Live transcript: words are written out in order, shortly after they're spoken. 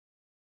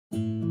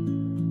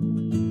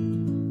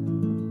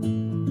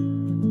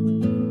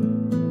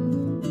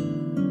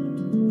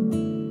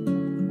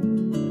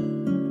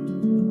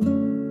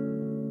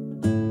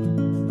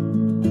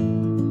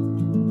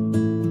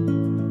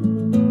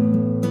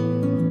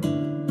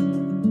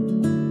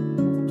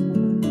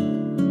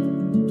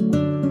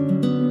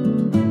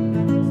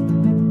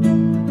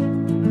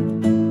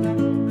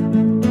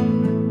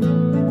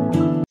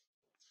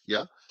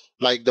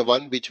like the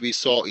one which we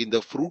saw in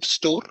the fruit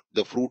store,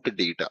 the fruit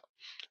data.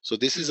 So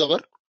this is our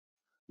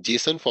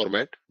JSON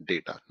format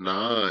data.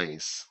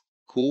 Nice,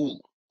 cool.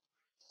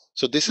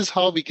 So this is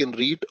how we can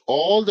read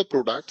all the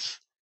products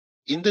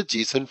in the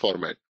JSON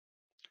format.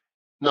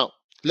 Now,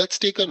 let's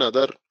take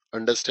another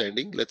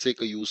understanding. Let's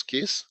take a use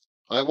case.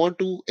 I want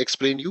to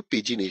explain you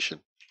pagination.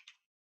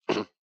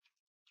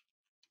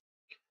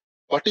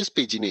 What is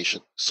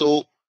pagination?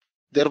 So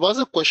there was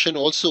a question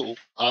also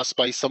asked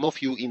by some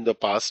of you in the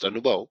past,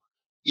 Anubhav,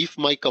 if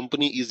my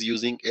company is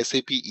using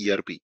SAP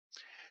ERP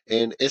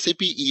and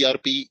SAP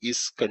ERP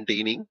is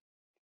containing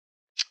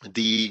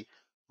the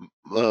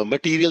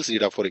materials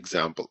data, for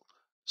example.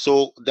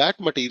 So that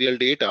material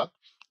data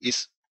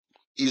is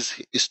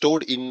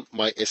stored in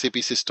my SAP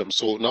system.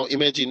 So now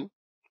imagine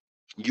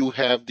you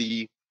have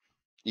the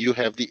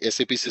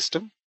SAP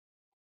system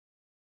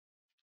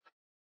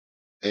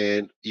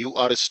and you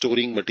are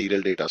storing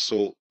material data.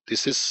 So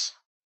this is,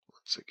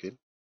 one second,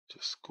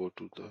 just go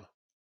to the,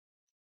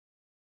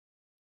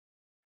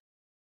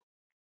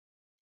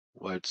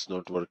 why it's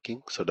not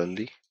working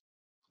suddenly.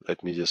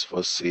 Let me just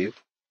first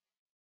save.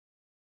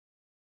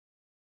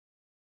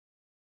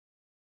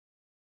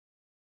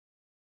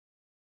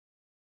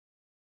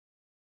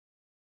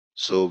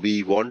 So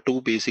we want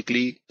to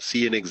basically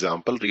see an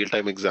example,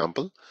 real-time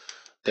example,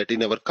 that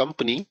in our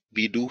company,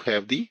 we do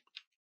have the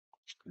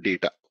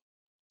data.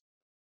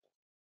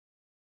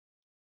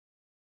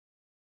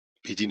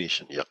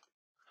 Pagination, yeah.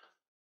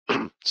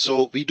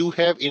 So we do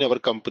have in our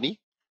company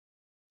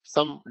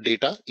some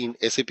data in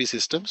SAP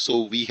system.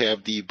 So we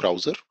have the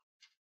browser.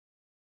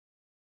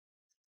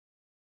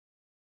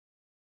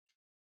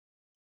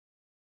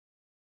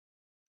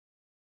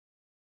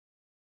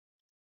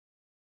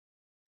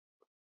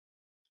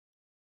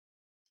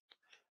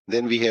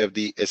 Then we have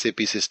the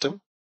SAP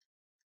system,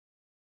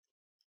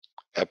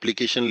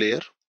 application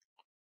layer,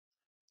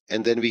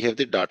 and then we have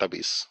the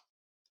database.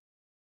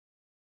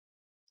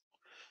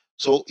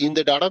 So in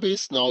the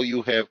database, now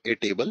you have a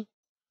table.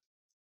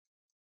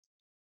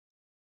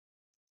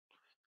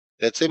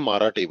 Let's say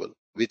Mara table,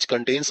 which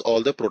contains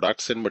all the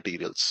products and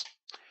materials.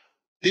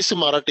 This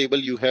Mara table,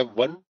 you have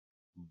 1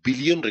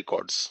 billion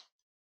records,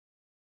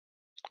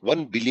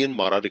 1 billion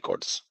Mara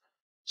records.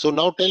 So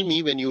now tell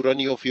me, when you run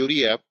your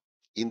Fiori app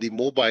in the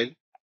mobile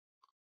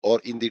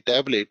or in the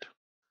tablet,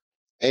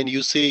 and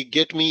you say,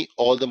 get me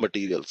all the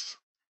materials.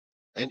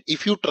 And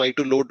if you try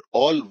to load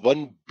all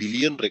 1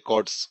 billion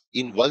records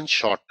in one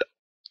shot,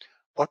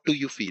 what do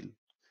you feel?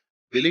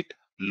 Will it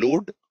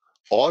load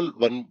all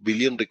 1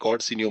 billion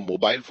records in your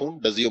mobile phone?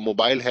 Does your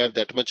mobile have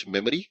that much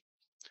memory?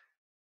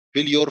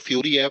 Will your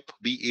Fiori app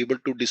be able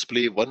to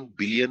display 1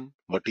 billion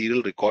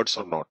material records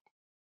or not?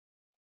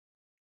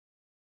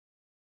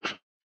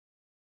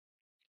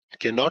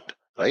 Cannot,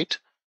 right?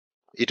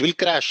 It will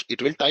crash,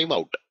 it will time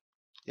out.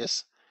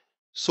 Yes.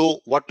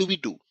 So what do we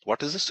do?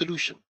 What is the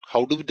solution?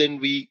 How do then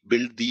we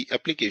build the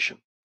application?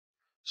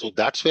 So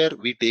that's where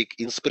we take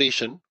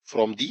inspiration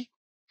from the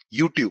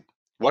YouTube,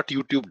 what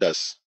YouTube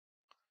does.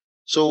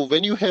 So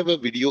when you have a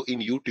video in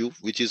YouTube,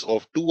 which is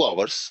of 2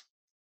 hours,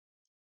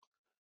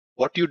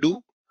 what you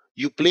do,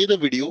 you play the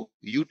video,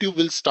 YouTube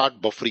will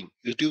start buffering.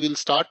 YouTube will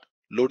start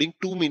loading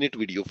 2-minute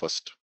video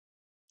first.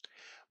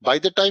 By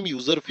the time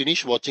user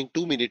finish watching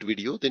 2-minute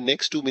video, the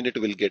next 2 minute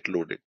will get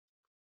loaded.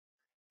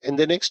 And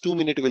the next 2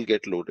 minute will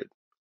get loaded.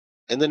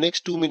 And the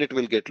next 2 minute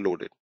will get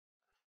loaded.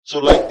 So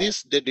like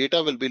this, the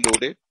data will be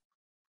loaded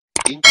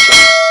in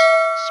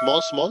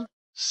chunks, small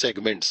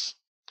segments.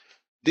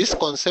 This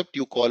concept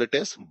you call it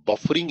as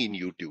buffering in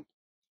YouTube.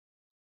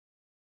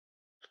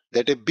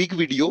 That a big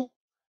video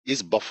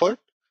is buffered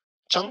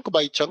chunk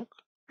by chunk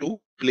to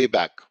play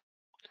back.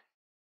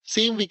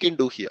 Same we can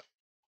do here.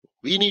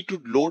 We need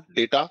to load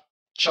data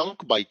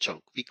chunk by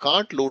chunk. We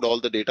can't load all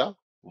the data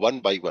one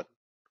by one.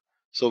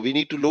 So we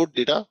need to load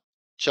data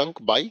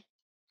chunk by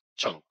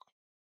chunk.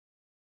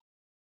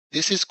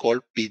 This is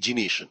called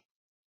pagination.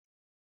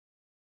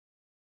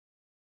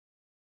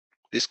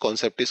 This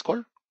concept is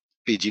called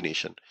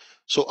pagination.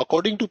 So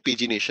according to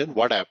pagination,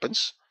 what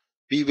happens?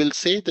 We will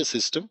say the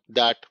system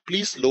that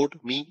please load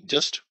me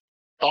just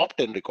top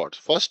 10 records.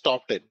 First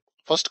top 10.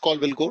 First call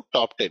will go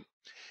top 10.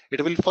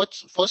 It will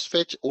first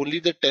fetch only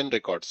the 10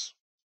 records.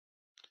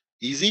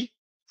 Easy,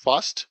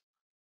 fast,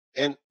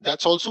 and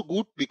that's also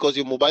good because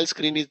your mobile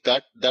screen is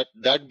that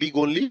big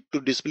only to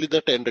display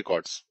the 10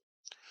 records.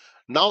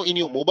 Now in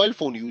your mobile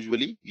phone,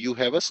 usually you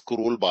have a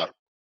scroll bar.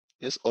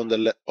 Yes, on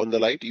the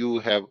light you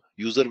have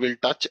user will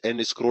touch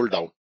and scroll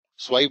down,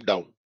 swipe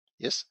down.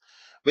 Yes,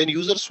 when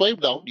user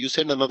swipe down, you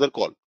send another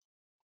call,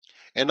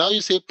 and now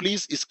you say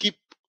please skip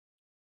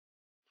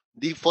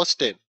the first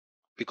 10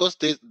 because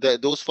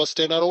those first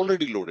 10 are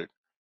already loaded.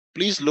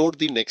 Please load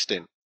the next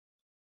 10.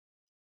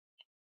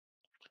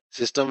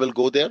 System will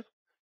go there.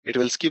 It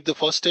will skip the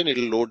first 10. It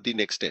will load the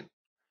next 10.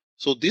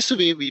 So this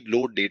way we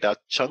load data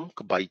chunk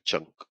by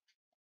chunk.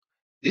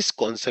 This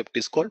concept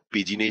is called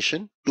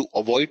pagination to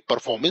avoid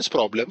performance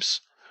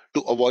problems,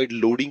 to avoid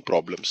loading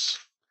problems.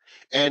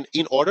 And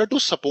in order to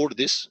support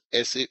this,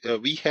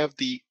 we have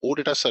the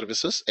OData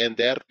services, and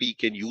there we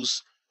can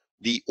use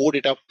the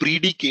OData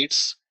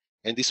predicates,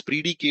 and these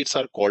predicates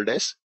are called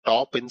as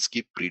top and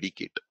skip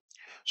predicate.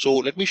 So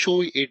let me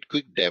show you a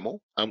quick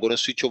demo. I'm going to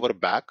switch over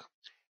back,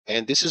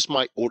 and this is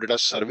my OData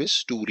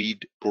service to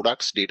read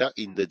products data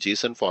in the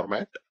JSON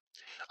format.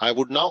 I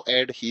would now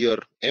add here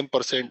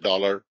ampersand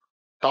dollar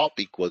top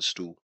equals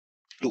to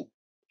 2.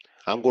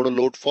 I'm going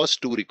to load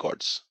first 2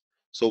 records.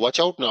 So watch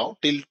out now.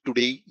 Till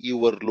today you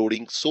were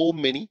loading so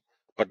many,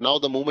 but now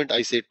the moment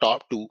I say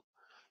top 2,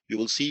 you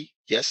will see,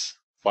 yes,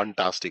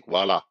 fantastic,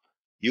 voila.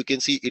 You can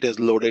see it has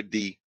loaded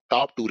the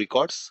top 2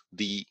 records,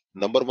 the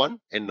number 1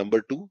 and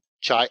number 2,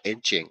 Chai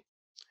and Cheng.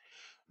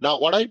 Now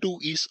what I do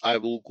is I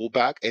will go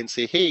back and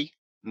say, hey,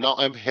 now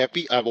I'm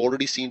happy. I've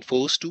already seen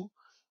first 2.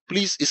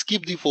 Please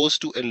skip the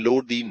first 2 and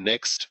load the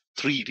next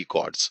 3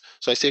 records.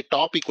 So I say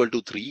top equal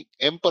to 3,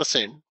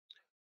 ampersand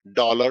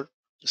dollar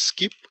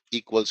skip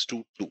equals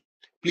to 2.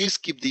 Please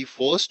skip the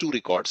first 2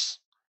 records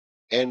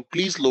and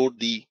please load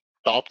the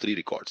top 3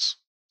 records.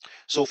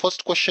 So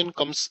first question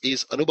comes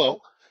is, Anubhav,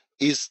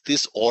 is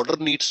this order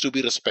needs to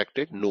be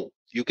respected? No.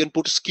 You can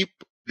put skip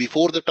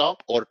before the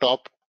top or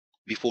top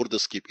before the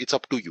skip. It's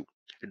up to you.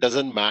 It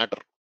doesn't matter.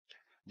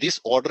 This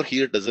order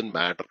here doesn't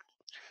matter.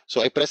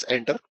 So I press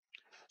enter.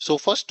 So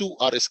first 2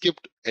 are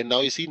skipped, and now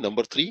you see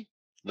number 3,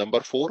 number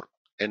 4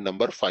 and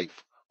number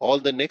 5. All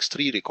the next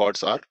 3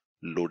 records are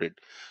loaded.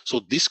 So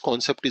this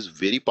concept is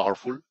very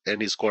powerful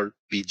and is called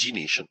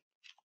pagination.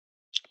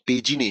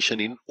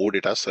 Pagination in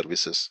OData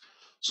services.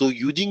 So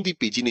using the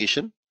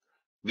pagination,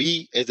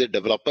 we as a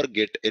developer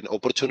get an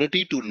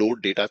opportunity to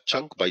load data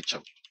chunk by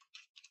chunk.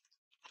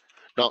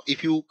 Now,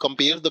 if you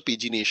compare the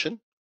pagination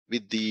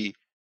with the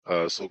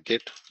so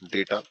get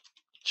data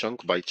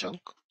chunk by chunk.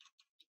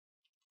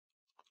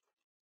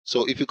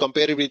 So if you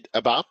compare it with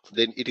ABAP,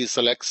 then it is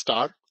select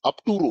star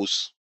up to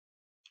rows.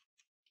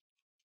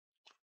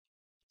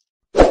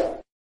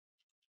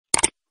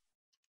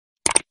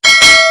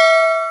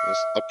 Yes,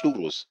 up to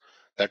rows.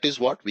 That is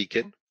what we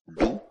can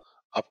do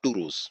up to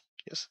rows.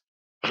 Yes.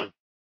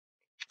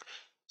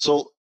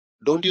 So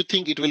don't you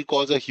think it will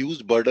cause a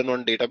huge burden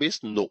on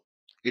database? No,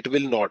 it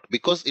will not,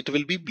 because it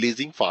will be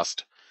blazing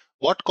fast.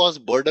 What cause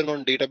burden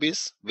on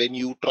database? When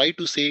you try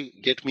to say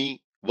get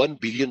me 1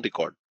 billion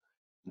record,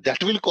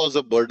 that will cause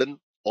a burden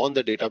on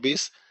the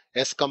database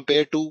as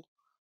compared to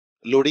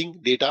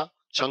loading data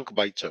chunk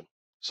by chunk.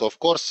 So of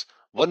course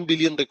 1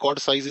 billion record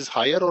size is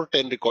higher or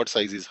 10 record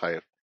size is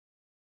higher.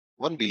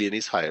 1 billion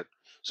is higher.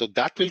 So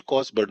that will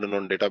cause burden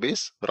on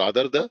database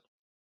rather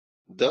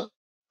the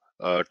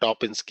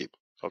top and skip.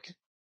 Okay.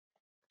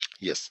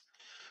 Yes.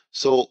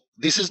 So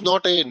this is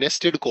not a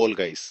nested call,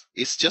 guys.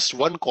 It's just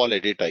one call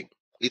at a time.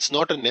 It's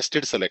not a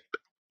nested select.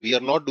 We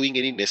are not doing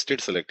any nested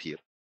select here.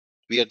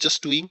 We are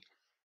just doing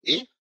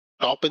a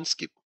top and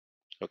skip.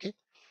 Okay.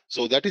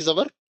 So that is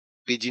our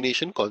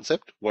pagination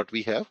concept. What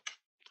we have.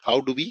 How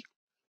do we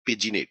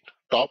paginate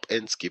top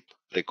and skip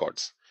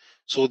records?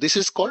 So this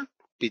is called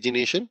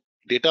pagination,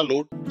 data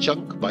load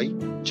chunk by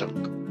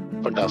chunk.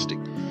 Fantastic.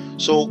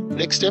 So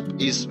next step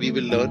is we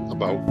will learn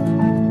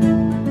about